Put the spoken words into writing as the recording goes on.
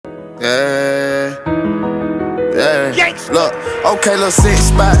Yeah, yeah. Look, okay, look, 6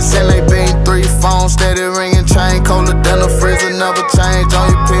 spots and they been 3 phones, steady ringing, chain colder than a freezer. Never change on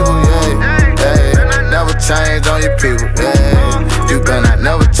your people, yeah, yeah. Never change on your people, yeah. You better not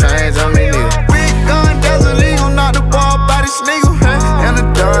never change on me, neither. Big gun, that's illegal, not the ball by the sneaker. And a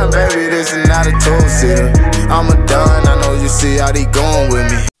done, baby, this is not a two-seater. I'm a done, I know you see how they going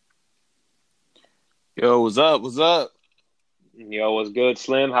with me. Yo, what's up? What's up? Yo, what's good,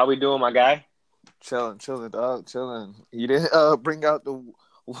 Slim? How we doing, my guy? Chilling, dog, chilling. You didn't bring out the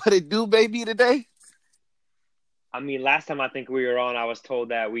what it do, baby, today? I mean, last time I think we were on, I was told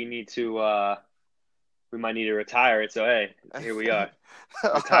that we might need to retire it. So hey, here we are,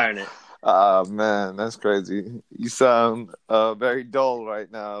 retiring it. Man, that's crazy. You sound very dull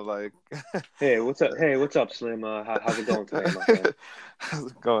right now. Like, Hey, what's up? Hey, what's up, Slim? How's it going today, my friend?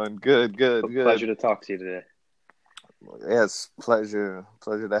 how's it going? Good. Pleasure to talk to you today. Yes, pleasure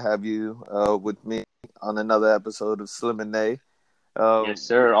to have you with me on another episode of Slim and Nay. Yes,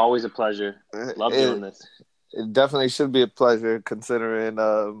 sir. Always a pleasure. Love doing this. It definitely should be a pleasure, considering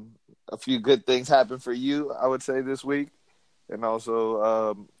a few good things happened for you, I would say, this week. And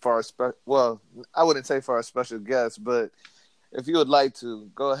also for our I wouldn't say for our special guest, but if you would like to,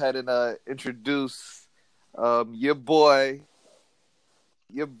 go ahead and introduce your boy,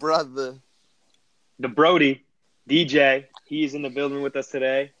 your brother. The Brody, DJ. He's in the building with us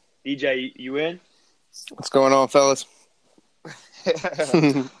today. DJ, you in? What's going on, fellas?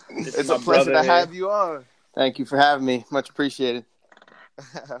 It's a pleasure to have you on. Thank you for having me. Much appreciated.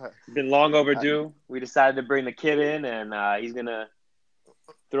 Been long overdue. We decided to bring the kid in, and he's gonna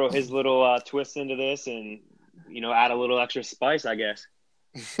throw his little twist into this, and add a little extra spice, I guess.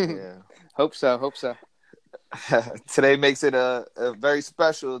 Yeah, Hope so. Today makes it a very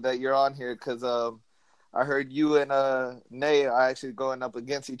special that you're on here because I heard you and Nay are actually going up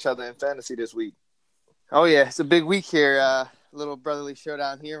against each other in fantasy this week. Oh yeah, it's a big week here. Little brotherly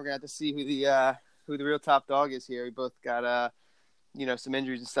showdown here. We're gonna have to see who the real top dog is here. We both got some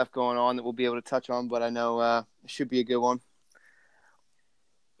injuries and stuff going on that we'll be able to touch on, but I know it should be a good one.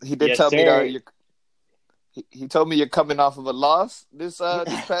 He did Yes, tell me sir. that he told me you're coming off of a loss this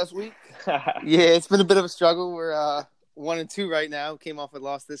past week. Yeah, it's been a bit of a struggle. We're 1-2 right now. Came off a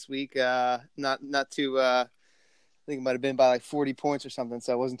loss this week. Not too. I think it might have been by like 40 points or something,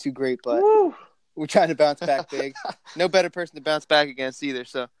 so it wasn't too great. But Woo. we're trying to bounce back big. No better person to bounce back against either.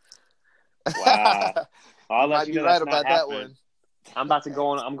 So. Wow. I'll You might let you be know right that's about not that happening. one. I'm about to go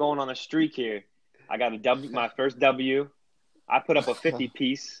on. I'm going on a streak here. I got a W. My first W. I put up a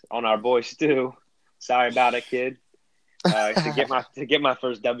 50-piece on our boy Stu. Sorry about it, kid. To get my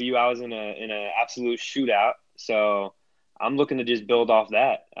first W, I was in a absolute shootout. So I'm looking to just build off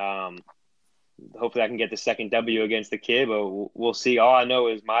that. Hopefully, I can get the second W against the kid, but we'll see. All I know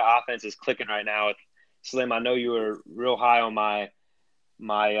is my offense is clicking right now. Slim, I know you were real high on my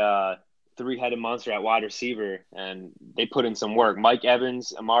 3-headed monster at wide receiver, and they put in some work. Mike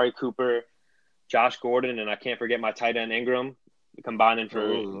Evans, Amari Cooper, Josh Gordon, and I can't forget my tight end Ingram, combining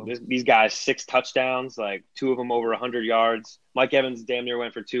for these guys 6 touchdowns, like 2 of them over 100 yards. Mike Evans damn near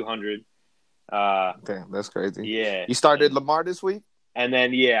went for 200. Damn, that's crazy. Yeah. You started Lamar this week? And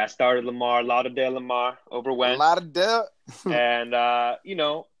then, I started Lauderdale Lamar over Wentz. Lauderdale. And, I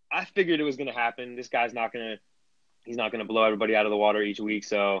figured it was going to happen. This guy's he's not going to blow everybody out of the water each week.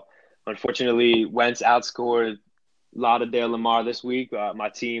 So, unfortunately, Wentz outscored Lauderdale Lamar this week. My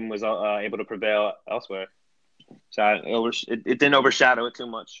team was able to prevail elsewhere. So it didn't overshadow it too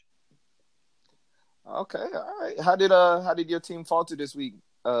much. Okay, all right. How did your team falter this week,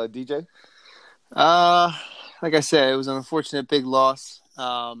 DJ? Like I said, it was an unfortunate big loss.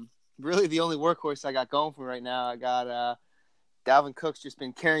 Really, the only workhorse I got going for right now, I got Dalvin Cook's just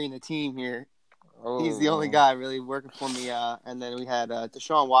been carrying the team here. Oh, He's the only guy really working for me. And then we had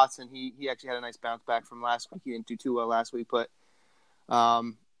Deshaun Watson. He actually had a nice bounce back from last week. He didn't do too well last week, but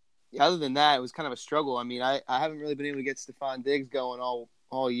other than that, it was kind of a struggle. I mean, I haven't really been able to get Stephon Diggs going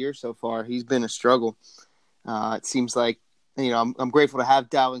all year so far. He's been a struggle. It seems like I'm grateful to have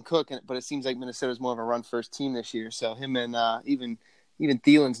Dalvin Cook, but it seems like Minnesota's more of a run-first team this year. So him and even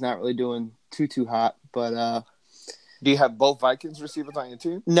Thielen's not really doing too hot. But do you have both Vikings receivers on your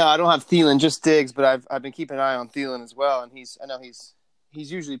team? no, I don't have Thielen, just Diggs. But I've been keeping an eye on Thielen as well, and he's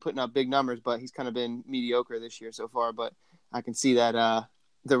usually putting up big numbers, but he's kind of been mediocre this year so far. But I can see that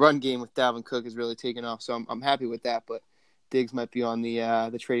the run game with Dalvin Cook is really taking off, so I'm happy with that. But Diggs might be on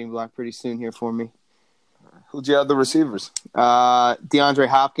the trading block pretty soon here for me. Who's your other receivers? DeAndre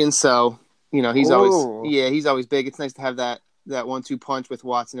Hopkins. So he's Ooh. always big. It's nice to have that 1-2 punch with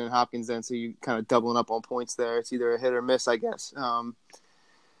Watson and Hopkins then, so you kind of doubling up on points there. It's either a hit or miss, I guess.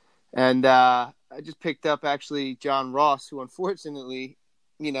 And I just picked up actually John Ross, who unfortunately,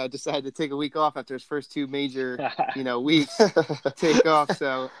 decided to take a week off after his first two major, weeks take off.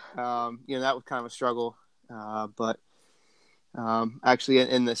 So, that was kind of a struggle. But actually,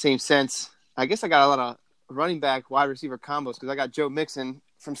 in the same sense, I guess I got a lot of running back wide receiver combos because I got Joe Mixon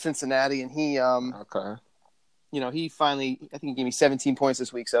from Cincinnati, and he, Okay. he finally, I think he gave me 17 points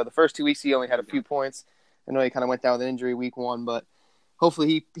this week. So the first 2 weeks he only had a few points. I know he kind of went down with an injury week 1, but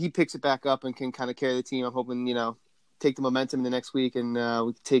hopefully he picks it back up and can kind of carry the team. I'm hoping, take the momentum in the next week and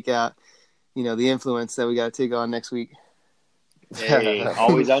we can take out, the influence that we got to take on next week. Hey,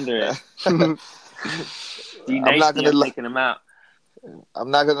 always under it. I'm not gonna taking him out. I'm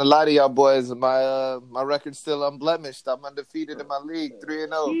not gonna lie to y'all boys. My record's still unblemished. I'm undefeated in my league,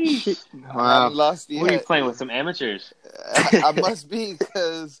 3-0. I haven't lost yet. What are you playing with, some amateurs? I must be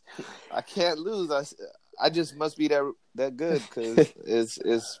because I can't lose. I just must be that good because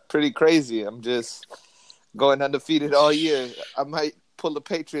it's pretty crazy. I'm just going undefeated all year. I might pull the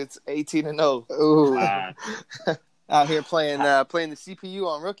Patriots 18-0. Ooh. Out here playing the CPU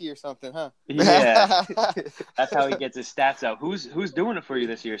on rookie or something, huh? Yeah, that's how he gets his stats up. Who's doing it for you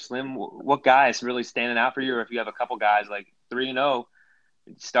this year, Slim? What guy is really standing out for you? Or if you have a couple guys like 3-0,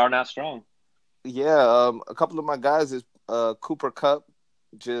 starting out strong. Yeah, a couple of my guys is Cooper Kupp,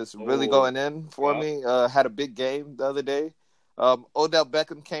 just really going in for me. Had a big game the other day. Odell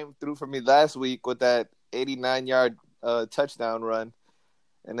Beckham came through for me last week with that 89-yard touchdown run,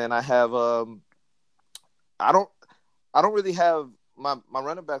 and then I have I don't really have my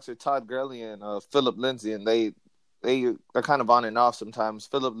running backs are Todd Gurley and Phillip Lindsay, and they're kind of on and off sometimes.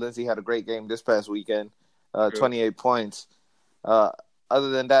 Phillip Lindsay had a great game this past weekend, 28 points. Other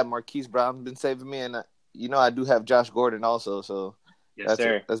than that, Marquise Brown's been saving me, and I do have Josh Gordon also, so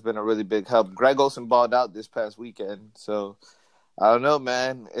that's been a really big help. Greg Olsen balled out this past weekend, so I don't know,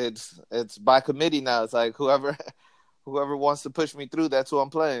 man. It's by committee now. It's like whoever wants to push me through, that's who I'm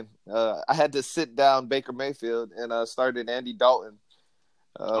playing. I had to sit down Baker Mayfield and started Andy Dalton,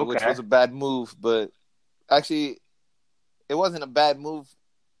 which was a bad move. But actually, it wasn't a bad move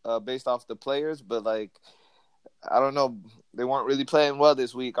based off the players. But, I don't know. They weren't really playing well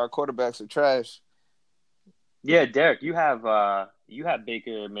this week. Our quarterbacks are trash. Yeah, Derek, you have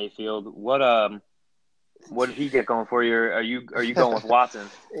Baker Mayfield. What did he get going for you? Are you going with Watson?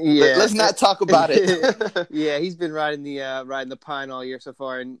 Yeah, let's not talk about it. Yeah, he's been riding the pine all year so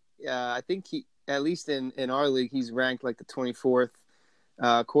far, and I think he, at least in our league, he's ranked like the 24th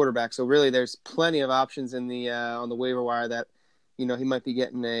quarterback. So really, there's plenty of options in the on the waiver wire that he might be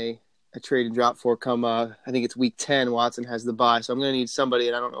getting a trade and drop for come. I think it's week 10. Watson has the bye, so I'm going to need somebody,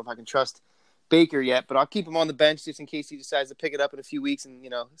 and I don't know if I can trust Baker yet, but I'll keep him on the bench just in case he decides to pick it up in a few weeks and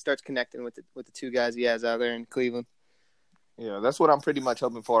starts connecting with the two guys he has out there in Cleveland. Yeah, that's what I'm pretty much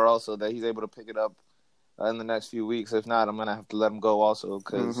hoping for. Also, that he's able to pick it up in the next few weeks. If not, I'm gonna have to let him go also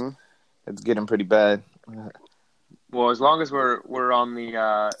because it's getting pretty bad. Well, as long as we're on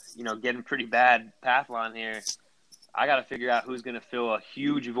the getting pretty bad path line here, I got to figure out who's gonna fill a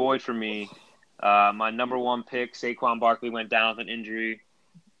huge void for me. My number one pick, Saquon Barkley, went down with an injury.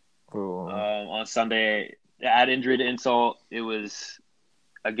 On Sunday. Add injury to insult, it was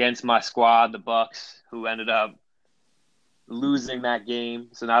against my squad, the Bucks, who ended up losing that game.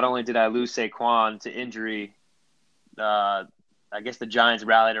 So not only did I lose Saquon to injury, I guess the Giants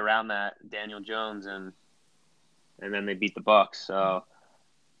rallied around that, Daniel Jones, and then they beat the Bucks. So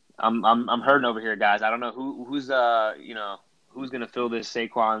I'm hurting over here, guys. I don't know who's going to fill this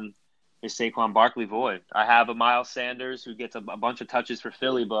Saquon Barkley void. I have a Miles Sanders who gets a bunch of touches for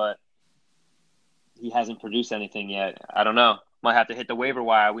Philly, but he hasn't produced anything yet. I don't know. Might have to hit the waiver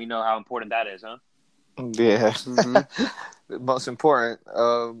wire. We know how important that is, huh? Yeah. Most important.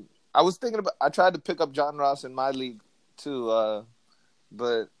 I tried to pick up John Ross in my league too,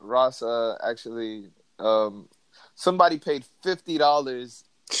 but Ross actually somebody paid $50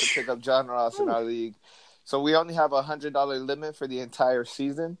 to pick up John Ross in our league. So we only have a $100 limit for the entire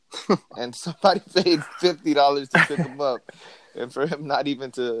season, and somebody paid $50 to pick him up, and for him not even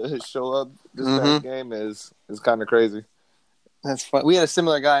to show up this past game is kind of crazy. That's fun. We had a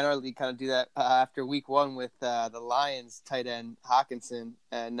similar guy in our league kind of do that after week 1 with the Lions tight end Hawkinson,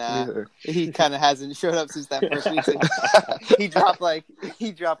 and he kind of hasn't showed up since that first week. So he dropped like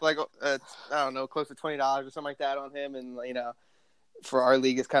I don't know, close to $20 or something like that on him, and for our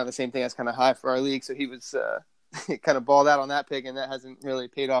league, it's kind of the same thing. That's kind of high for our league. So he was kind of balled out on that pick, and that hasn't really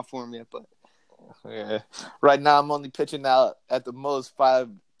paid off for him yet. But yeah, right now I'm only pitching out at the most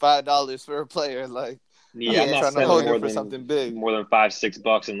 $5 for a player. I'm not trying to hold him for something big. More than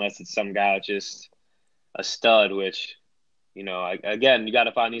 $5-6 unless it's some guy just a stud, which Again, you got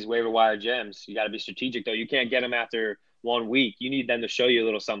to find these waiver wire gems. You got to be strategic, though. You can't get them after 1 week. You need them to show you a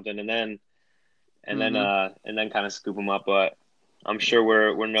little something, and then kind of scoop them up. But I'm sure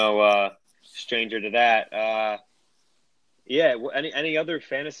we're no stranger to that. Yeah. Any other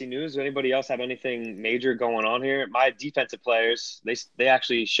fantasy news? Does anybody else have anything major going on here? My defensive players, they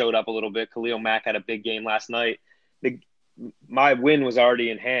actually showed up a little bit. Khalil Mack had a big game last night. My win was already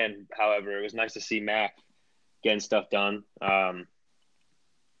in hand. However, it was nice to see Mack getting stuff done.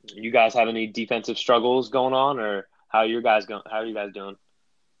 You guys have any defensive struggles going on, or how are you guys doing?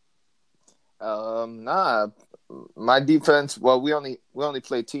 Nah. My defense. Well, we only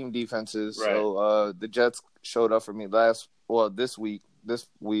play team defenses, Right. So the Jets showed up for me this week,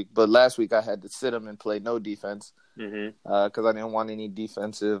 but last week I had to sit them and play no defense because I didn't want any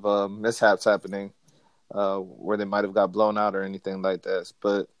defensive mishaps happening where they might have got blown out or anything like that.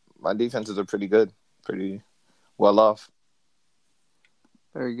 But my defenses are pretty good, pretty well off.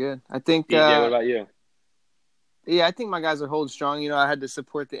 Very good. I think. DJ, what about you? Yeah, I think my guys are holding strong. I had to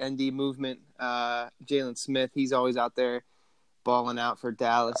support the ND movement. Jalen Smith, he's always out there balling out for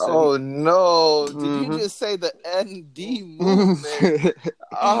Dallas. So no! Did you just say the ND movement?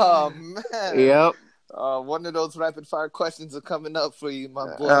 Oh man! Yep. One of those rapid fire questions are coming up for you,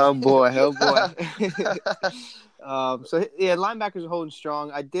 my boy. Oh boy! So yeah, linebackers are holding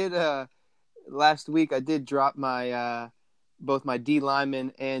strong. I did last week. I did drop my both my D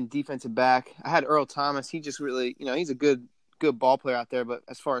lineman and defensive back. I had Earl Thomas. He just really, he's a good ball player out there, but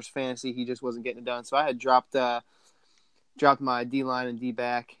as far as fantasy, he just wasn't getting it done. So I had dropped my D line and D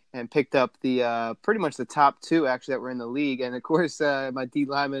back and picked up the pretty much the top two actually that were in the league. And of course, my D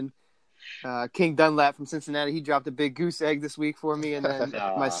lineman, King Dunlap from Cincinnati, he dropped a big goose egg this week for me. And then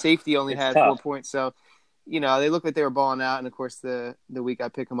my safety only had 4 points. So, they looked like they were balling out. And of course, the week I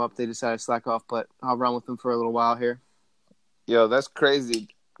pick them up, they decided to slack off. But I'll run with them for a little while here. Yo, that's crazy.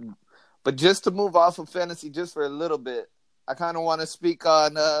 But just to move off of fantasy just for a little bit, I kind of want to speak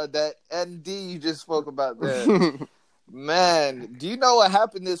on that ND you just spoke about there. Man, do you know what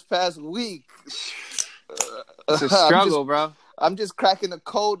happened this past week? It's a struggle, bro. I'm just cracking a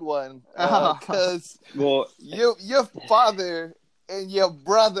cold one because your father and your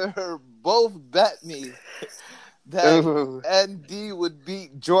brother both bet me that ND would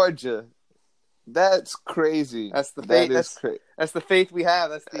beat Georgia. That's crazy. That's the faith. That's the faith we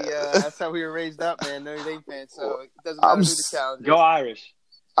have. That's how we were raised up, man. Notre Dame fans. So it doesn't matter who the challenge is. Go Irish.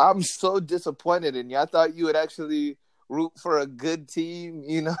 I'm so disappointed in you. I thought you would actually root for a good team,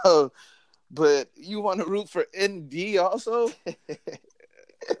 but you want to root for ND also?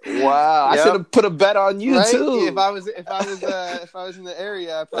 Wow, I should have put a bet on you too. If I was in the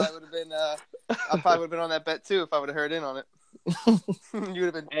area, I probably would have been on that bet too if I would have heard in on it. You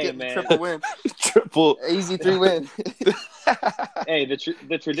would have been getting triple win. Triple easy 3 win. Hey,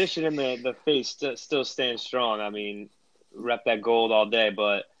 the tradition in the face still stands strong. I mean, rep that gold all day.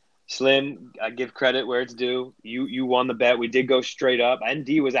 But Slim, I give credit where it's due. You won the bet. We did go straight up.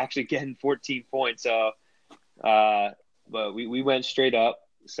 ND was actually getting 14 points. So, but we went straight up.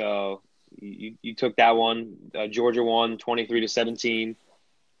 So you took that one. Georgia won 23-17.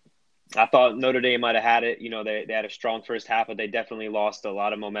 I thought Notre Dame might have had it. They had a strong first half, but they definitely lost a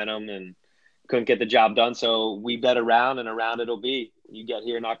lot of momentum and couldn't get the job done. So we bet around, and around it'll be. You get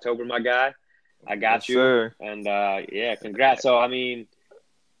here in October, my guy. I got you. Sir. And, congrats. So, I mean,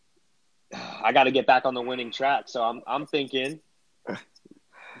 I got to get back on the winning track. So I'm thinking,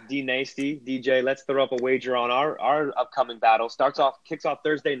 D Nasty, DJ, let's throw up a wager on our upcoming battle. Kicks off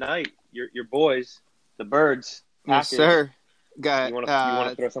Thursday night. Your boys, the Birds. Packers. Yes, sir. You want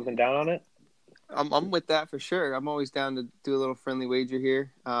to throw something down on it? I'm with that for sure. I'm always down to do a little friendly wager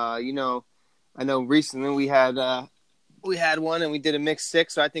here. I know recently we had one and we did a mixed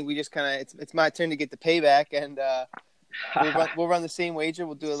 6, so I think we just kind of it's my turn to get the payback, and we'll run the same wager.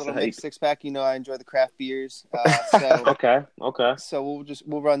 We'll do a little mixed 6-pack. I enjoy the craft beers. So okay. So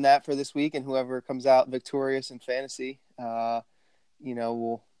we'll run that for this week, and whoever comes out victorious in fantasy,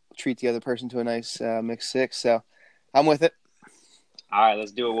 we'll treat the other person to a nice mixed 6. So I'm with it. All right,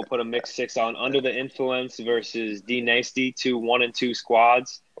 let's do it. We'll put a mixed 6 on Under the Influence versus D Nasty, 2 1-2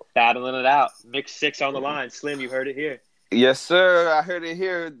 squads battling it out. Mixed 6 on the line. Slim, you heard it here. Yes, sir. I heard it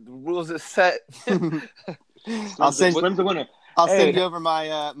here. The rules are set. Slim's the winner. I'll send you over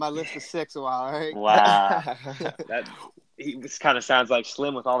my list of 6 a while. All right. Wow. He kind of sounds like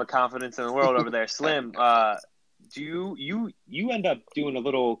Slim with all the confidence in the world over there. Slim, do you end up doing a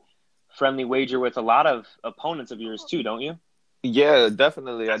little friendly wager with a lot of opponents of yours too, don't you? Yeah,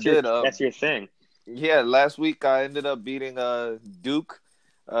 definitely. I did. That's your thing. Yeah, last week I ended up beating Duke.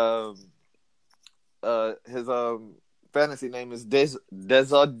 His fantasy name is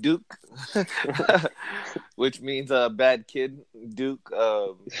Desert Duke, which means bad kid Duke.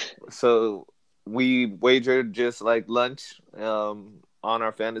 So we wagered just like lunch on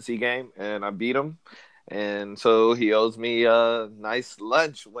our fantasy game, and I beat him. And so he owes me a nice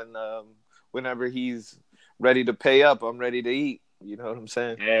lunch whenever he's ready to pay up. I'm ready to eat. You know what I'm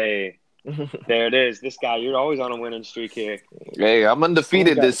saying? Hey, there it is. This guy, you're always on a winning streak here. Hey, I'm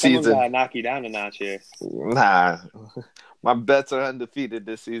undefeated this Someone's season. gotta knock you down a notch here. Nah, my bets are undefeated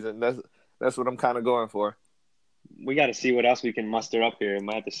this season. That's what I'm kind of going for. We got to see what else we can muster up here. We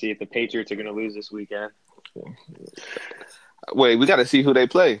might have to see if the Patriots are going to lose this weekend. Wait, we got to see who they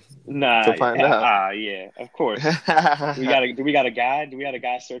play. Nah, to find out. Yeah, of course. Do we got a guy? Do we got a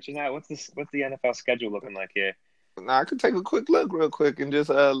guy searching that? What's the NFL schedule looking like here? Nah, I could take a quick look real quick and just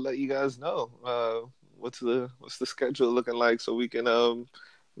let you guys know what's the schedule looking like, so we can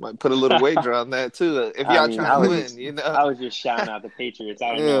might put a little wager on that too. If y'all trying to win, you know. I was just shouting out the Patriots.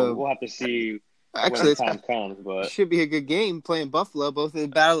 I don't know. We'll have to see when the time comes, but it should be a good game playing Buffalo, both in the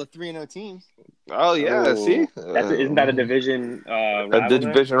battle of 3-0 teams. Oh yeah, see, isn't that a division rivalry? A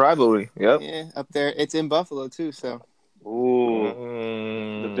division rivalry? Yep. Yeah, up there. It's in Buffalo too. So.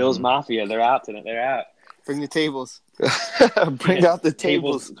 Ooh, the Bills Mafia. They're out tonight. They're out. Bring the tables. Bring out the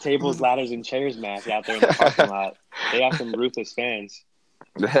tables. Tables, ladders, and chairs match out there in the parking lot. They have some ruthless fans.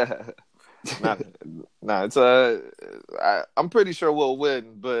 Nah, it's I'm pretty sure we'll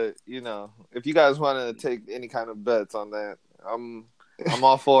win, but you know, if you guys want to take any kind of bets on that, I'm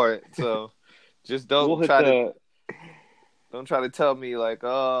all for it. So just don't try to tell me like,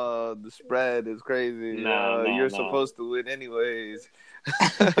 oh, the spread is crazy. You're supposed to win anyways.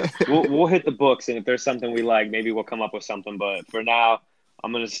 We'll hit the books, and if there's something we like, maybe we'll come up with something. But for now,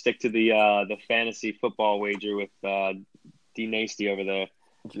 I'm gonna stick to the fantasy football wager with D Nasty over there.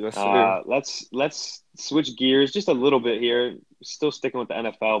 Yes, sir. Let's switch gears just a little bit here. Still sticking with the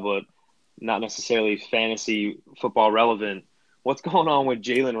NFL, but not necessarily fantasy football relevant. What's going on with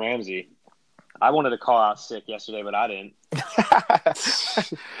Jalen Ramsey? I wanted to call out sick yesterday, but I didn't.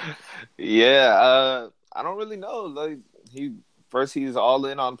 Yeah, I don't really know. Like he's all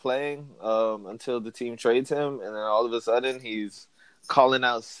in on playing until the team trades him, and then all of a sudden he's calling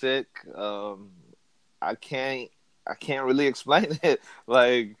out sick. I can't really explain it.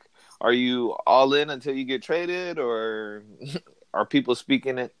 Like, are you all in until you get traded, or are people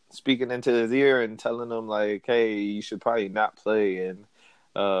speaking into his ear and telling him like, hey, you should probably not play and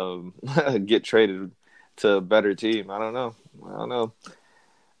get traded to a better team? I don't know.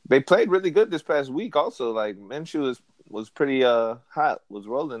 They played really good this past week. Also, like Minshew was pretty hot, was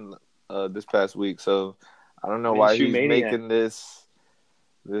rolling this past week. So I don't know why he's making this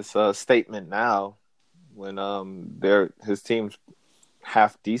statement now when his team's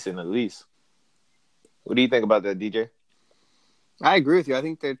half decent at least. What do you think about that, DJ? I agree with you. I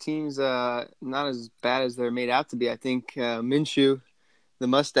think their team's not as bad as they're made out to be. I think Minshew, the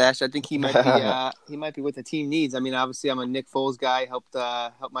mustache, I think he might be what the team needs. I mean, obviously, I'm a Nick Foles guy. Helped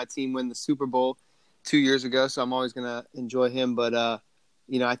my team win the Super Bowl 2 years ago, so I'm always gonna enjoy him. But I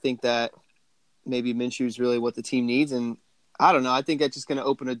think that maybe Minshew is really what the team needs, and I don't know. I think that's just gonna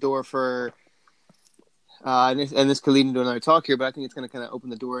open a door for. And this could lead into another talk here, but I think it's going to kind of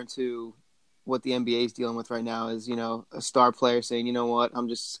open the door into what the NBA is dealing with right now is, a star player saying, you know what, I'm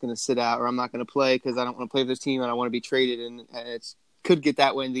just going to sit out or I'm not going to play because I don't want to play for this team and I want to be traded. And it could get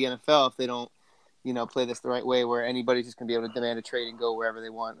that way in the NFL if they don't, play this the right way where anybody's just going to be able to demand a trade and go wherever they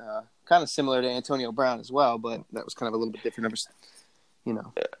want. Kind of similar to Antonio Brown as well, but that was kind of a little bit different.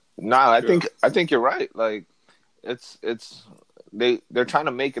 No, I think you're right. Like it's they're trying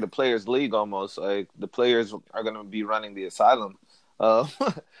to make it a players' league almost. Like the players are going to be running the asylum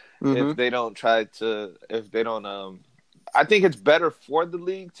if they don't I think it's better for the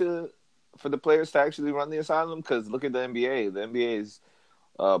league for the players to actually run the asylum, because look at the NBA. The NBA is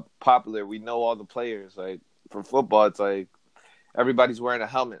popular. We know all the players. Like for football, it's like everybody's wearing a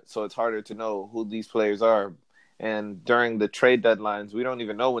helmet, so it's harder to know who these players are. And during the trade deadlines, we don't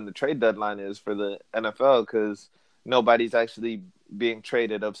even know when the trade deadline is for the NFL because nobody's actually being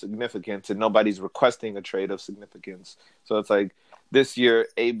traded of significance and nobody's requesting a trade of significance. So it's like this year,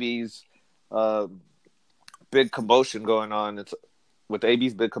 AB's big commotion going on. It's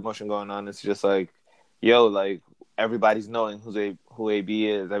just like, like everybody's knowing who AB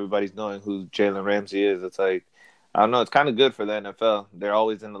is. Everybody's knowing who Jalen Ramsey is. It's like, I don't know. It's kind of good for the NFL. They're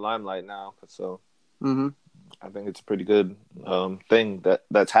always in the limelight now. So I think it's a pretty good thing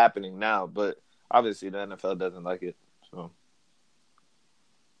that's happening now. But obviously, the NFL doesn't like it. So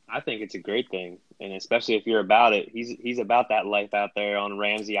I think it's a great thing, and especially if you're about it. He's about that life out there on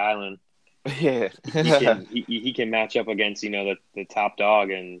Ramsey Island. Yeah. He can match up against the top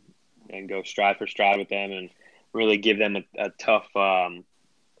dog and go stride for stride with them and really give them a tough a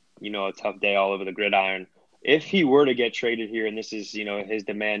tough day all over the gridiron. If he were to get traded here, and this is his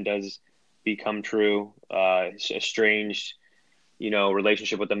demand does become true, estranged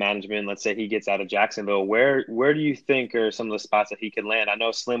relationship with the management. Let's say he gets out of Jacksonville. Where do you think are some of the spots that he could land? I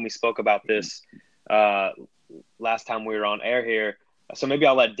know Slim, we spoke about this last time we were on air here. So maybe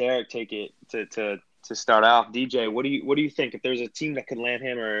I'll let Derek take it to start off. DJ, what do you think? If there's a team that could land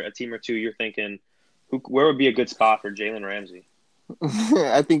him or a team or two, you're thinking where would be a good spot for Jalen Ramsey?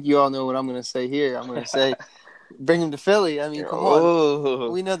 I think you all know what I'm going to say here. I'm going to say bring him to Philly. I mean, come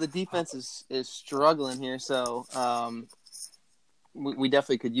on. We know the defense is struggling here, so we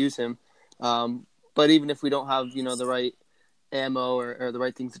definitely could use him. But even if we don't have, the right ammo or the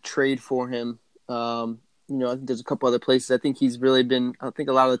right things to trade for him, I think there's a couple other places. I think he's really been – I think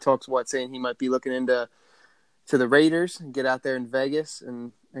a lot of the talk's saying he might be looking into the Raiders and get out there in Vegas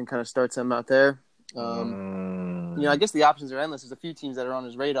and kind of start something out there. I guess the options are endless. There's a few teams that are on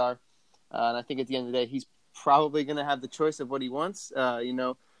his radar. And I think at the end of the day, he's probably going to have the choice of what he wants,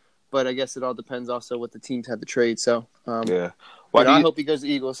 But I guess it all depends also what the teams have to trade. So, yeah. I hope he goes to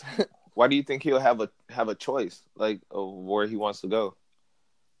the Eagles. Why do you think he'll have a choice, like, of where he wants to go?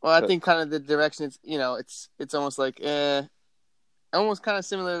 Well, I think kind of the direction it's almost like almost kind of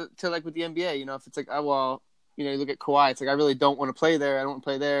similar to like with the NBA. If it's like, you look at Kawhi, it's like I really don't want to play there. I don't want to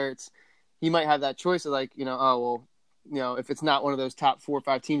play there. He might have that choice of like, if it's not one of those top 4 or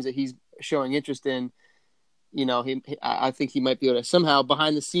 5 teams that he's showing interest in, I think he might be able to somehow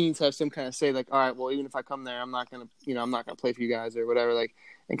behind the scenes have some kind of say like, all right, well, even if I come there, I'm not gonna play for you guys or whatever, like,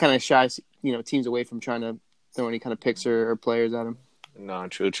 and kind of shy, teams away from trying to throw any kind of picks or players at him. No,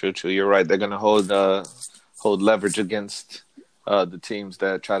 true. You're right. They're gonna hold leverage against the teams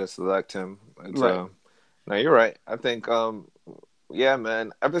that try to select him. Right. No, you're right. I think, yeah,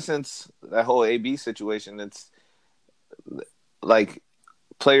 man. Ever since that whole AB situation, it's like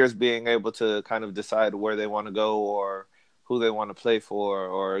players being able to kind of decide where they want to go or who they want to play for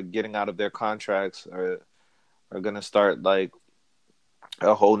or getting out of their contracts are going to start like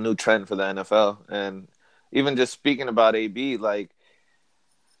a whole new trend for the NFL. And even just speaking about AB, like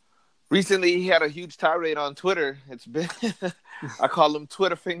recently he had a huge tirade on Twitter. It's been, I call him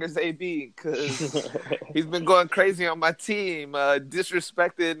Twitter Fingers AB because he's been going crazy on my team,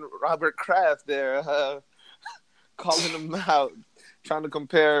 disrespecting Robert Kraft there, calling him out. Trying to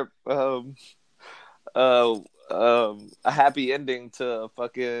compare a happy ending to a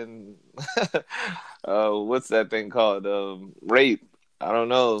fucking what's that thing called? Rape. I don't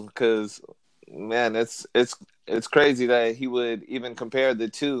know, because man, it's crazy that he would even compare the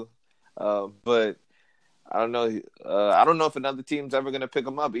two. But I don't know. I don't know if another team's ever gonna pick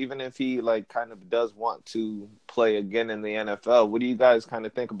him up, even if he like kind of does want to play again in the NFL. What do you guys kind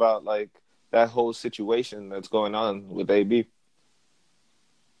of think about like that whole situation that's going on with AB?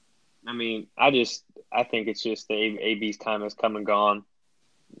 I mean, I think it's just the AB's time has come and gone.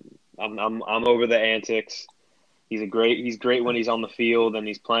 I'm over the antics. He's great when he's on the field and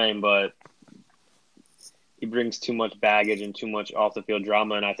he's playing, but he brings too much baggage and too much off the field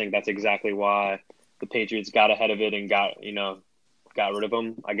drama, and I think that's exactly why the Patriots got ahead of it and got rid of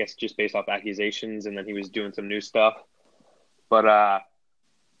him. I guess just based off accusations, and then he was doing some new stuff. But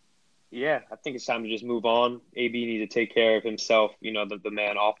yeah, I think it's time to just move on. AB needs to take care of himself, the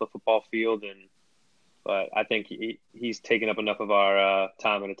man off the football field. But I think he's taken up enough of our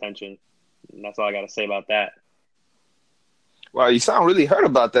time and attention. And that's all I got to say about that. Wow, you sound really hurt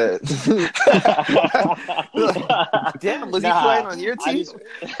about that. Damn, was he playing on your team?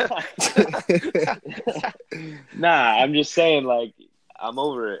 I'm just saying, like, I'm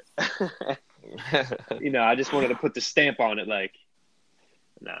over it. I just wanted to put the stamp on it, like,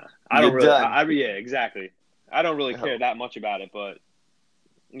 nah, I don't really. Yeah, exactly. I don't really care that much about it, but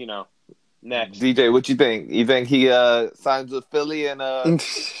next. DJ, what you think? You think he signs with Philly and take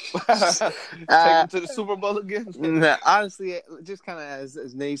him to the Super Bowl again? Nah, honestly, just kind of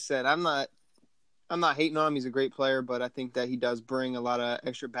as Nate said, I'm not hating on him. He's a great player, but I think that he does bring a lot of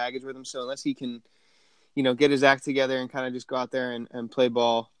extra baggage with him. So unless he can, get his act together and kind of just go out there and play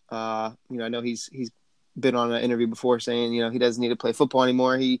ball, I know he's been on an interview before saying, he doesn't need to play football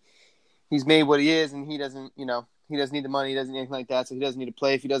anymore. He's made what he is, and he doesn't, he doesn't need the money. He doesn't need anything like that. So he doesn't need to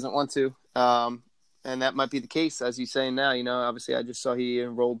play if he doesn't want to. And that might be the case, as you're saying now. Obviously I just saw he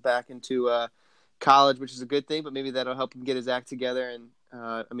enrolled back into college, which is a good thing, but maybe that'll help him get his act together. And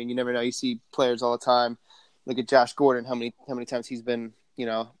you never know. You see players all the time. Look at Josh Gordon, how many times he's been, in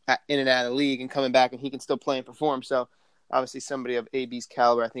and out of the league and coming back, and he can still play and perform. So obviously somebody of AB's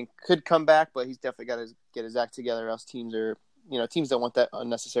caliber, I think, could come back, but he's definitely got to get his act together, else teams don't want that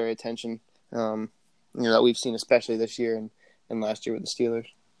unnecessary attention, that we've seen, especially this year and last year with the Steelers.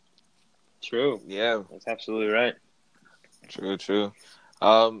 True. Yeah. That's absolutely right. True.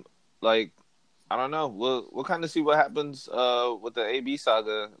 Like, I don't know. We'll kind of see what happens with the AB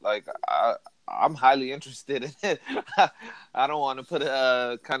saga. Like, I'm highly interested in it. I don't want to put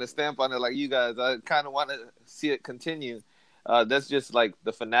a kind of stamp on it like you guys. I kind of want to see it continue. That's just like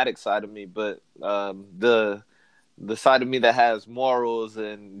the fanatic side of me. But the side of me that has morals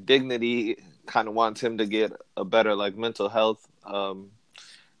and dignity kind of wants him to get a better like mental health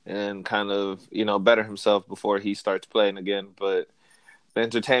and kind of, better himself before he starts playing again. But the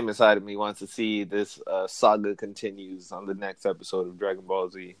entertainment side of me wants to see this saga continues on the next episode of Dragon Ball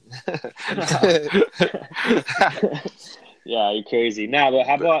Z. Yeah, you're crazy. Now, but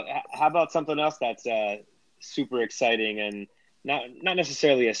how about something else that's super exciting and not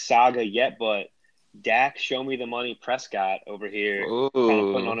necessarily a saga yet, but Dak, show me the money Prescott over here, kind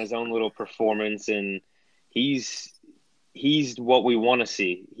of putting on his own little performance, and he's what we want to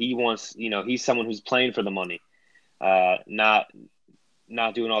see. He wants, he's someone who's playing for the money, not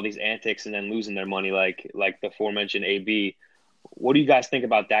doing all these antics and then losing their money like the aforementioned AB. What do you guys think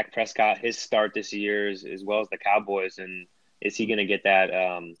about Dak Prescott, his start this year, as well as the Cowboys, and is he going to get that?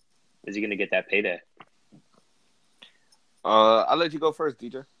 Is he going to get that payday? I'll let you go first,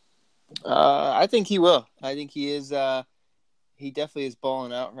 DJ. I think he will. I think he is. He definitely is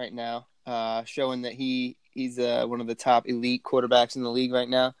balling out right now, showing that he's one of the top elite quarterbacks in the league right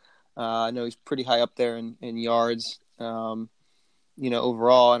now. I know he's pretty high up there in yards.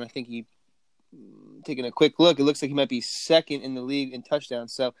 Overall, and I think taking a quick look, it looks like he might be second in the league in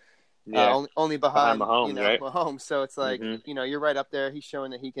touchdowns. So, only behind Mahomes, right? Mahomes. So it's like, you're right up there. He's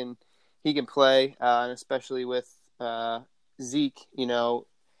showing that he can play, and especially with Zeke,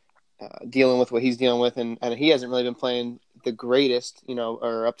 dealing with what he's dealing with, and he hasn't really been playing the greatest,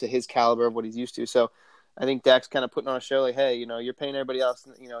 or up to his caliber of what he's used to. So I think Dak's kind of putting on a show like, hey, you're paying everybody else,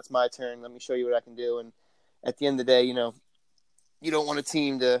 it's my turn. Let me show you what I can do. And at the end of the day, you don't want a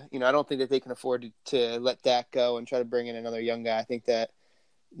team to, I don't think that they can afford to let Dak go and try to bring in another young guy. I think that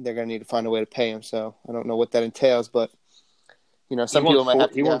they're going to need to find a way to pay him. So I don't know what that entails, but, some people might have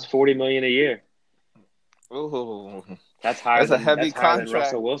to. He wants $40 million a year. Ooh. That's higher than contract.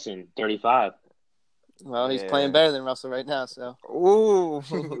 Russell Wilson, 35. Well, he's playing better than Russell right now, so. Ooh,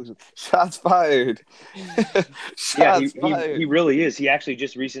 shots fired. Fired. He really is. He actually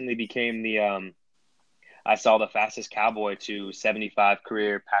just recently became the I saw the fastest Cowboy to 75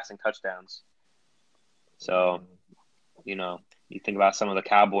 career passing touchdowns. So, you think about some of the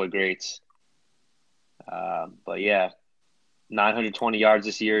Cowboy greats. But yeah, 920 yards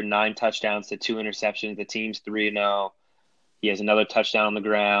this year, 9 touchdowns to 2 interceptions. The team's 3-0. He has another touchdown on the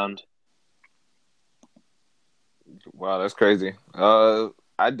ground. Wow, that's crazy. I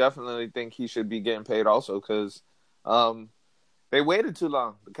definitely think he should be getting paid also because they waited too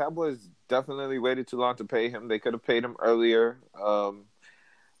long. The Cowboys definitely waited too long to pay him. They could have paid him earlier,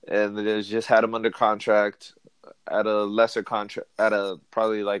 and they just had him under contract at a lesser contract, at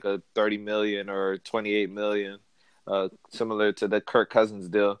probably like a $30 million or $28 million, similar to the Kirk Cousins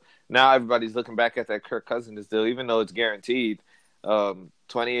deal. Now everybody's looking back at that Kirk Cousins deal, even though it's guaranteed.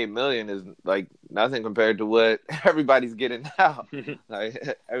 $28 million is like nothing compared to what everybody's getting now.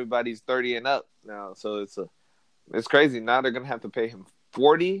 Like everybody's 30 and up now, so it's crazy. Now they're gonna have to pay him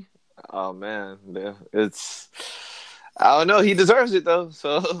 40. Oh man, I don't know. He deserves it though.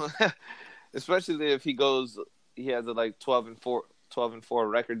 So especially if he has a like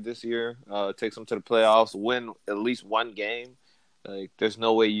 12-4 record this year. Takes him to the playoffs, win at least one game. Like there's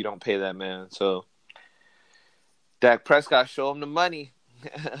no way you don't pay that man. So Dak Prescott, show him the money.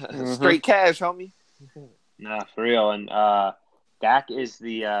 Straight cash, homie. Nah, for real. And Dak is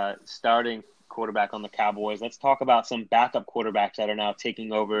the starting quarterback on the Cowboys. Let's talk about some backup quarterbacks that are now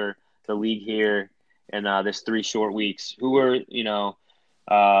taking over the league here in this 3 short weeks. Who are,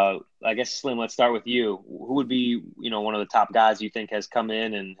 I guess, Slim, let's start with you. Who would be, one of the top guys you think has come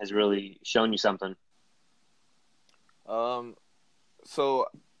in and has really shown you something? So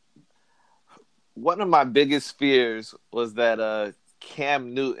one of my biggest fears was that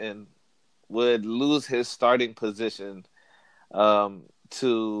Cam Newton would lose his starting position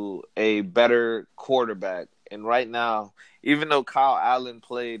to a better quarterback. And right now, even though Kyle Allen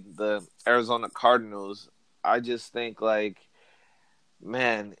played the Arizona Cardinals, I just think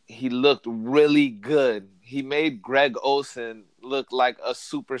man, he looked really good. He made Greg Olsen look like a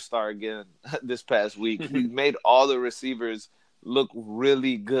superstar again this past week. He made all the receivers look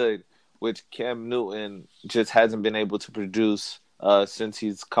really good. which Cam Newton just hasn't been able to produce since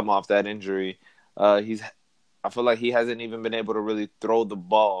he's come off that injury. I feel like he hasn't even been able to really throw the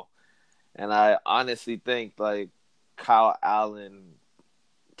ball. And I honestly think like Kyle Allen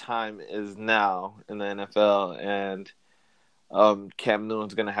time is now in the NFL, and Cam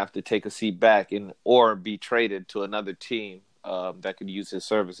Newton's going to have to take a seat back or be traded to another team that could use his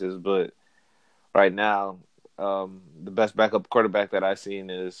services. But right now, the best backup quarterback that I've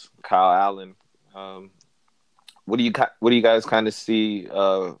seen is Kyle Allen. What do you guys kind of see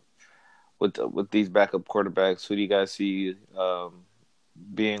with these backup quarterbacks? Who do you guys see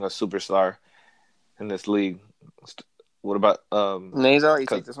being a superstar in this league? What about Nazar? You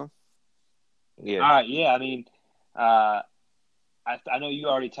take this one? Yeah. Yeah. I mean, I know you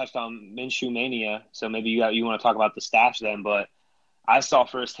already touched on Minshew Mania, so maybe you want to talk about the stash then. But I saw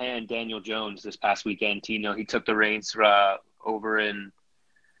firsthand Daniel Jones this past weekend. He took the reins over in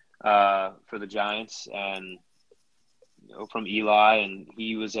for the Giants and from Eli, and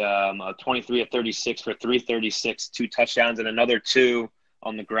he was 23 of 36 for 336, 2 touchdowns, and another 2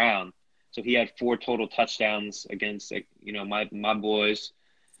 on the ground. So he had 4 total touchdowns against my boys,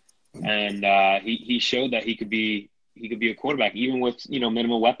 and he showed that he could be a quarterback even with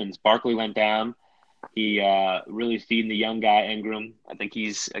minimal weapons. Barkley went down. He really feeding the young guy Ingram. I think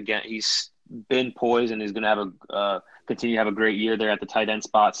he's been poised and is going to continue to have a great year there at the tight end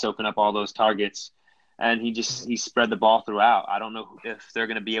spot, soaking up all those targets. And he spread the ball throughout. I don't know if they're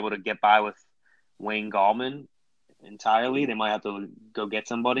going to be able to get by with Wayne Gallman entirely. They might have to go get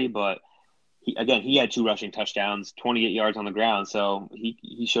somebody, but he had 2 rushing touchdowns, 28 yards on the ground. So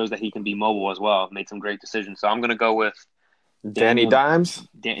he shows that he can be mobile as well. Made some great decisions. So I'm going to go with Danny Dimes.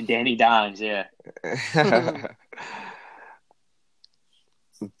 Danny Dimes, yeah.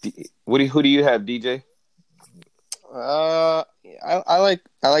 Who do you have, DJ? I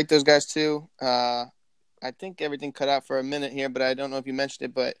like those guys too. I think everything cut out for a minute here, but I don't know if you mentioned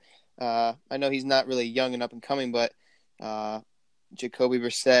it. But I know he's not really young and up and coming, but Jacoby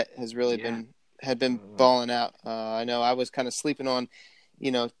Brissett has really been balling out. I know I was kind of sleeping on,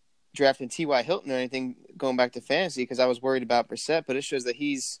 drafting T.Y. Hilton or anything going back to fantasy because I was worried about Brissett, but it shows that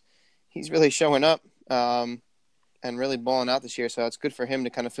he's really showing up and really balling out this year. So it's good for him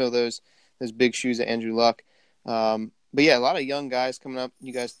to kind of fill those big shoes of Andrew Luck. But yeah, a lot of young guys coming up.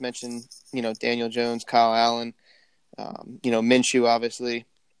 You guys mentioned, Daniel Jones, Kyle Allen, Minshew, obviously,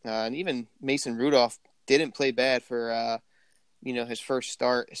 and even Mason Rudolph didn't play bad for, his first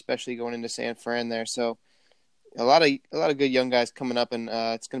start, especially going into San Fran there. So a lot of good young guys coming up, and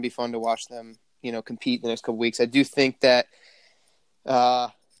it's going to be fun to watch them, compete in the next couple weeks. I do think that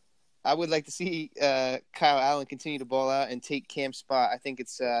I would like to see Kyle Allen continue to ball out and take Cam's spot. I think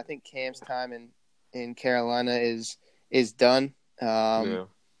Cam's time in Carolina is done.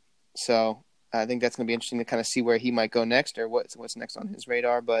 So I think that's going to be interesting to kind of see where he might go next or what's next on his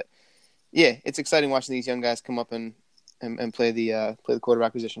radar. But yeah, it's exciting watching these young guys come up and play the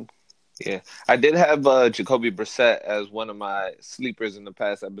quarterback position. Yeah, I did have Jacoby Brissett as one of my sleepers in the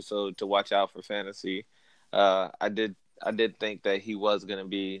past episode to watch out for fantasy. I did think that he was going to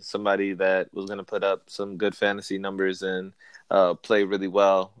be somebody that was going to put up some good fantasy numbers and play really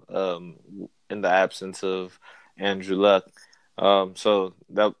well in the absence of Andrew Luck. So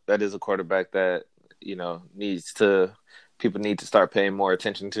that is a quarterback that people need to start paying more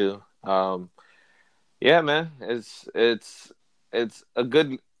attention to. Yeah, man, it's a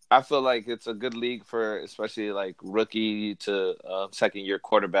good. I feel like it's a good league for especially like rookie to second year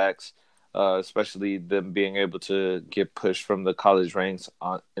quarterbacks, especially them being able to get pushed from the college ranks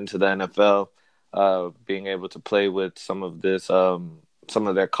into the NFL, being able to play with some of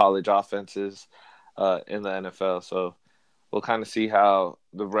their college offenses in the NFL. So we'll kind of see how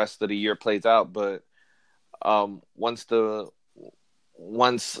the rest of the year plays out. But once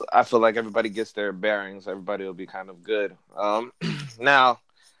I feel like everybody gets their bearings, everybody will be kind of good. Now,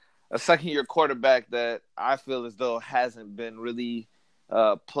 a second-year quarterback that I feel as though hasn't been really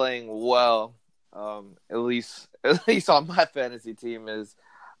playing well, at least on my fantasy team, is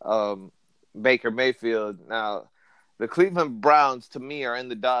Baker Mayfield. Now, the Cleveland Browns, to me, are in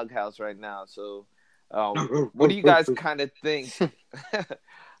the doghouse right now. So, what do you guys kind of think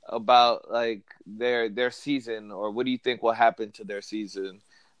about like their season, or what do you think will happen to their season?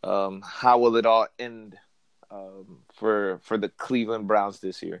 How will it all end for the Cleveland Browns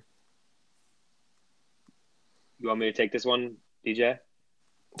this year? You want me to take this one, DJ?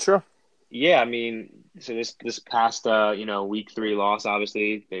 Sure. Yeah, I mean, so this past week 3 loss,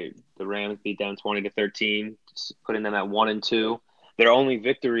 obviously the Rams beat them 20-13, putting them at 1-2. Their only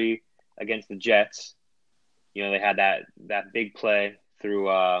victory against the Jets, they had that big play through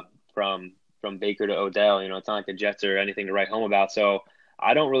from Baker to Odell. You know, it's not like the Jets are anything to write home about. So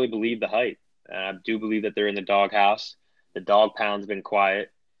I don't really believe the hype. And I do believe that they're in the doghouse. The dog pound's been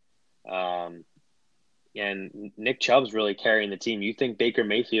quiet. And Nick Chubb's really carrying the team. You think Baker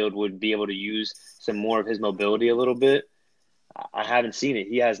Mayfield would be able to use some more of his mobility a little bit? I haven't seen it.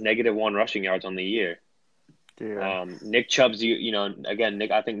 He has -1 rushing yards on the year. Yeah. Nick Chubb's, again,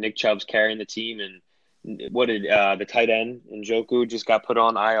 I think Nick Chubb's carrying the team. And what did the tight end Njoku just got put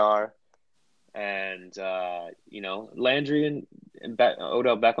on IR? And, Landry and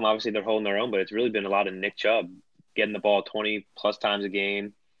Odell Beckham, obviously they're holding their own, but it's really been a lot of Nick Chubb getting the ball 20-plus times a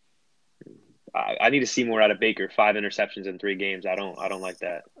game. I need to see more out of Baker. 5 interceptions in 3 games. I don't like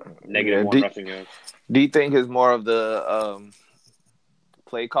that. -1 rushing yards. Do you think it's more of the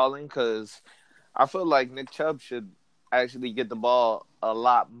play calling? Because I feel like Nick Chubb should actually get the ball a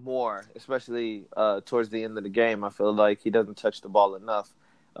lot more, especially towards the end of the game. I feel like he doesn't touch the ball enough.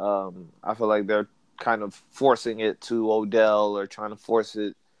 I feel like they're kind of forcing it to Odell or trying to force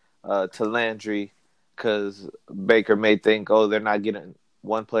it to Landry because Baker may think, they're not getting –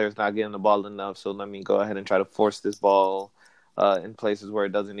 one player's not getting the ball enough, so let me go ahead and try to force this ball in places where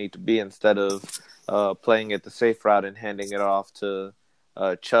it doesn't need to be instead of playing it the safe route and handing it off to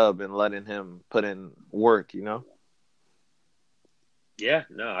Chubb and letting him put in work, you know? Yeah,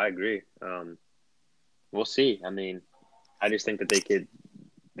 no, I agree. We'll see. I mean, I just think that they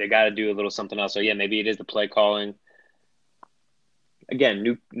got to do a little something else. So, yeah, maybe it is the play calling.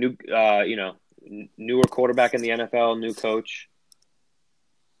 Again, newer quarterback in the NFL, new coach.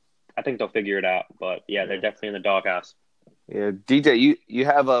 I think they'll figure it out, but yeah, they're definitely in the doghouse. Yeah, DJ, you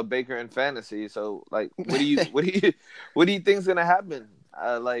have a Baker in fantasy, so like, what do you think's gonna happen?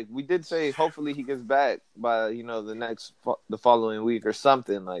 Like we did say, hopefully he gets back by the following week or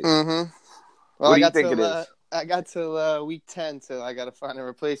something. Like, Well, what do you think it is? I got till week 10, so I got to find a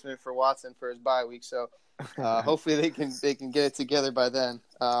replacement for Watson for his bye week. So hopefully they can get it together by then.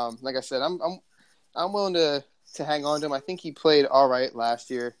 Like I said, I'm willing to hang on to him. I think he played all right last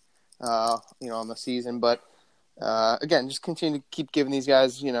year. On the season, but again, just continue to keep giving these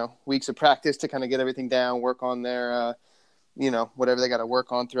guys, weeks of practice to kind of get everything down, work on their, whatever they got to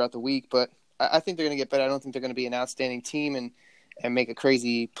work on throughout the week. But I think they're going to get better. I don't think they're going to be an outstanding team and make a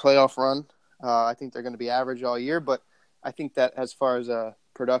crazy playoff run. I think they're going to be average all year, but I think that as far as a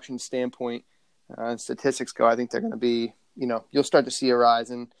production standpoint and statistics go, I think they're going to be, you'll start to see a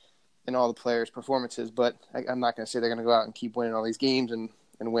rise in all the players' performances, but I'm not going to say they're going to go out and keep winning all these games and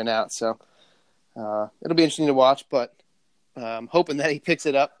win out. So it'll be interesting to watch, but I'm hoping that he picks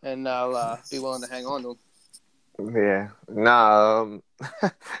it up and I'll be willing to hang on to him. Yeah. Nah,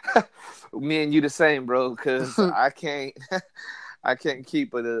 me and you the same, bro, because I can't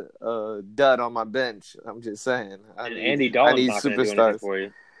keep a dud on my bench. I'm just saying. Andy Dalton's not going to do anything for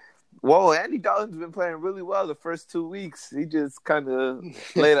you. Whoa, Andy Dalton's been playing really well the first 2 weeks. He just kind of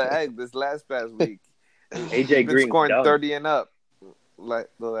laid an egg this past week. AJ Green's scoring done. 30 and up like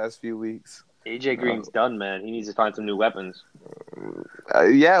the last few weeks. AJ Green's done, man. He needs to find some new weapons.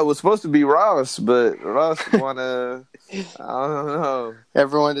 Yeah, it was supposed to be Ross, but Ross wanna. I don't know.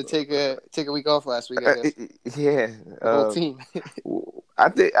 Everyone to take a week off last week, I guess. Yeah, the whole team. I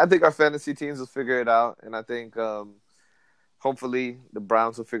think our fantasy teams will figure it out, and I think hopefully the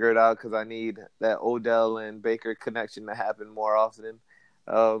Browns will figure it out because I need that Odell and Baker connection to happen more often.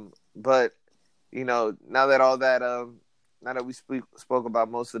 But now that we spoke about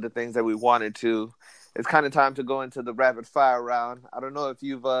most of the things that we wanted to, it's kind of time to go into the rapid fire round. I don't know if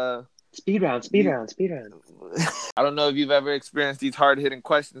you've speed round. I don't know if you've ever experienced these hard hitting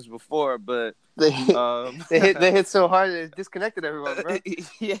questions before, but they hit so hard it disconnected everyone, bro.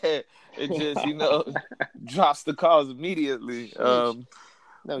 Yeah, it just drops the calls immediately. No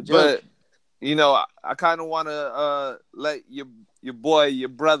joke. But I kind of want to let your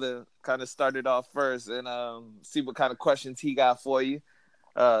brother kind of start it off first and see what kind of questions he got for you.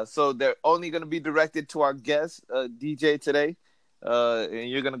 So they're only going to be directed to our guest, DJ, today. And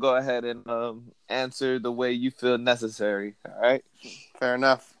you're going to go ahead and answer the way you feel necessary. All right? Fair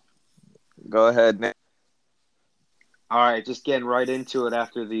enough. Go ahead, Nick. All right, just getting right into it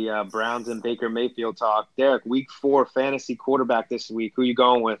after the Browns and Baker Mayfield talk. Derek, week 4 fantasy quarterback this week. Who you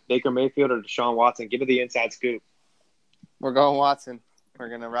going with, Baker Mayfield or Deshaun Watson? Give me the inside scoop. We're going Watson. We're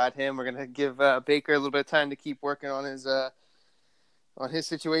going to ride him. We're going to give Baker a little bit of time to keep working on his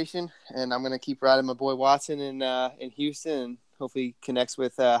situation, and I'm going to keep riding my boy Watson in Houston, and hopefully connects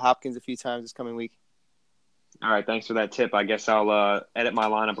with Hopkins a few times this coming week. All right, thanks for that tip. I guess I'll edit my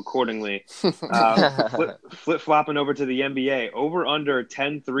lineup accordingly. Flip-flopping over to the NBA. Over under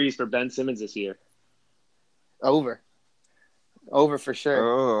 10 threes for Ben Simmons this year. Over. Over for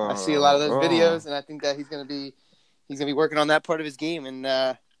sure. I see a lot of those videos, and I think that he's gonna be working on that part of his game,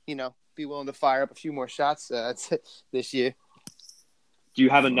 and be willing to fire up a few more shots this year. Do you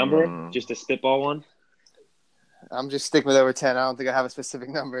have a number? Just a spitball one? I'm just sticking with over 10. I don't think I have a specific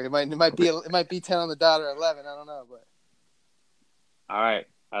number. It might be 10 on the dot or 11. I don't know, but all right,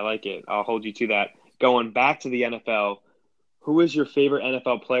 I like it. I'll hold you to that. Going back to the NFL, who is your favorite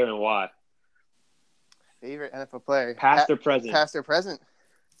NFL player and why? Favorite NFL player, past or present? Past or present?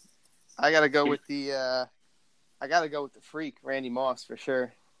 I gotta go with the freak, Randy Moss, for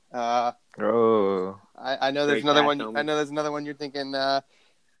sure. I know there's another one. I know there's another one you're thinking.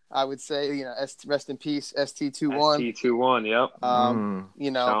 I would say, rest in peace, ST21. ST21, yep.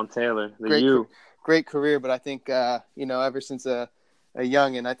 Sean Taylor, great career, but I think ever since a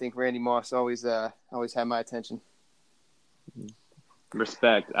youngin', I think Randy Moss always had my attention.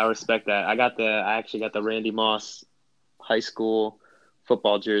 Respect. I respect that. I actually got the Randy Moss high school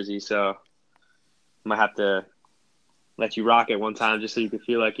football jersey, so I might have to let you rock it one time just so you can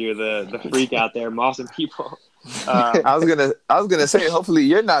feel like you're the freak out there mossing people. I was gonna say, hopefully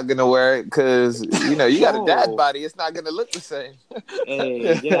you're not gonna wear it because you got a dad body. It's not gonna look the same.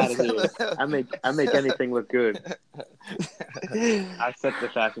 Hey, get out of here! I make anything look good. I set the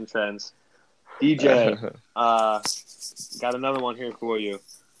fashion trends. DJ, got another one here for you.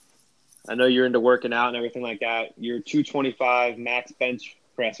 I know you're into working out and everything like that. Your 225 max bench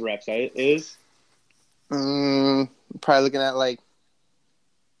press reps is? Probably looking at like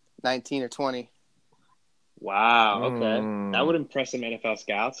 19 or 20. Wow, okay. That would impress some NFL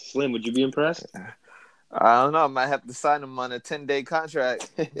scouts. Slim, would you be impressed? I don't know. I might have to sign him on a 10-day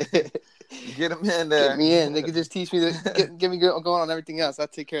contract. Get him in there. Get me in. They could just teach me get me going on everything else. I'll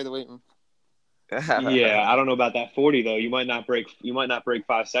take care of the weight room. Yeah, I don't know about that 40 though. You might not break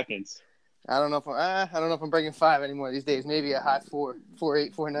 5 seconds. I don't know if I'm breaking 5 anymore these days. Maybe a high 4,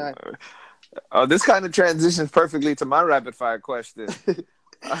 4.8, 4.9. Oh, this kind of transitions perfectly to my rapid fire question.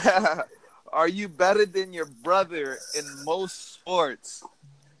 Are you better than your brother in most sports?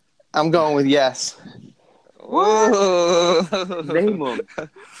 I'm going with yes. Whoa. Name him.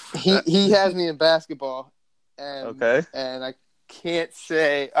 He has me in basketball, and I can't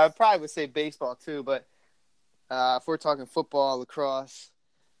say. I probably would say baseball too, but if we're talking football, lacrosse,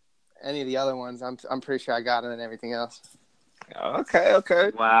 any of the other ones, I'm pretty sure I got it and everything else.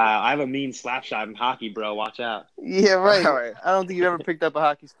 Okay. Wow, I have a mean slap shot in hockey, bro. Watch out. Yeah, right. I don't think you ever picked up a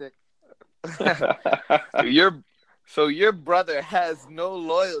hockey stick. Your brother has no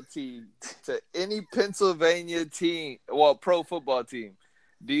loyalty to any Pennsylvania team, pro football team.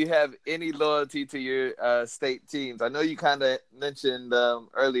 Do you have any loyalty to your state teams? I know you kind of mentioned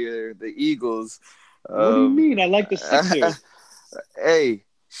earlier the Eagles. What do you mean? I like the Sixers. Hey,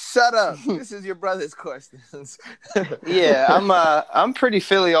 shut up! This is your brother's questions. Yeah, I'm pretty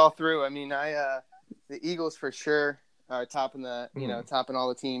Philly all through. I mean, the Eagles for sure are topping topping all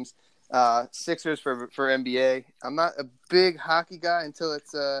the teams. Sixers for NBA. I'm not a big hockey guy until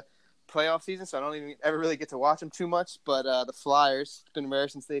it's playoff season, so I don't even ever really get to watch them too much. But the Flyers, it's been rare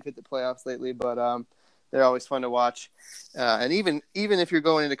since they've hit the playoffs lately, but they're always fun to watch. And even if you're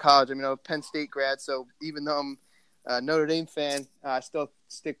going into college, I'm a Penn State grad, so even though I'm a Notre Dame fan, I still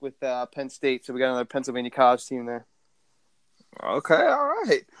stick with Penn State. So we got another Pennsylvania college team there. Okay, all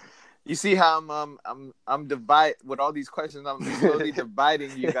right. You see how I'm divide with all these questions. I'm slowly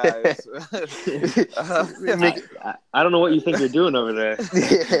dividing you guys. I don't know what you think you're doing over there.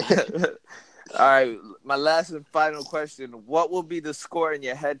 All right, my last and final question: what will be the score in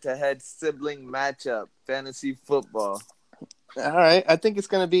your head-to-head sibling matchup, fantasy football? All right, I think it's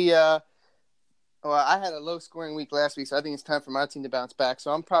going to be. I had a low-scoring week last week, so I think it's time for my team to bounce back.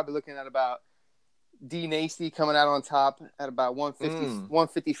 So I'm probably looking at about D. Nasty coming out on top at about 150,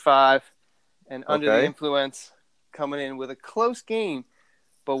 155, and Under the Influence coming in with a close game,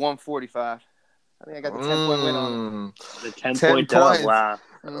 but 145. I think I got the 10-point win on him. The 10-point dub, wow.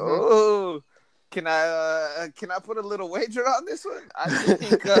 Mm-hmm. Oh, can I put a little wager on this one? I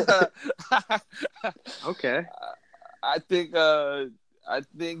think. Okay. I think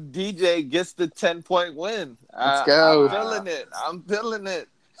DJ gets the 10-point win. Let's go. I'm feeling it.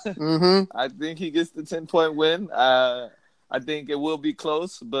 Mm-hmm. I think he gets the 10-point win. I think it will be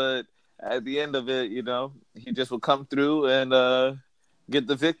close, but at the end of it, he just will come through and get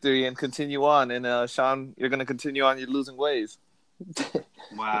the victory and continue on. And Sean, you're going to continue on your losing ways.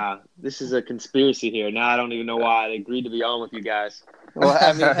 Wow, this is a conspiracy here. Now I don't even know why I agreed to be on with you guys. Well,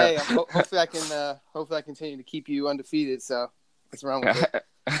 I mean, hey, hopefully I continue to keep you undefeated. So what's wrong with it?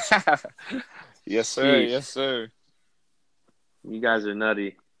 Yes, sir. Jeez. Yes, sir. You guys are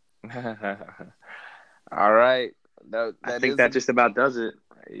nutty. All right. I think that just about does it.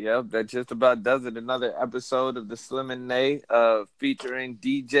 Yep, that just about does it. Another episode of the Slim and Nay, featuring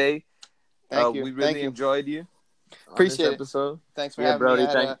DJ. Thank you. We really enjoyed you. Appreciate this episode. Thanks for having Brody,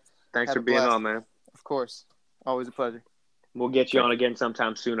 me. Thanks for being on, man. Of course. Always a pleasure. We'll get you on again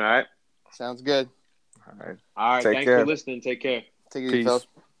sometime soon, all right? Sounds good. All right. All right. Take Thanks care. for listening. Take care. Take it easy, fellas.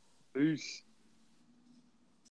 Peace.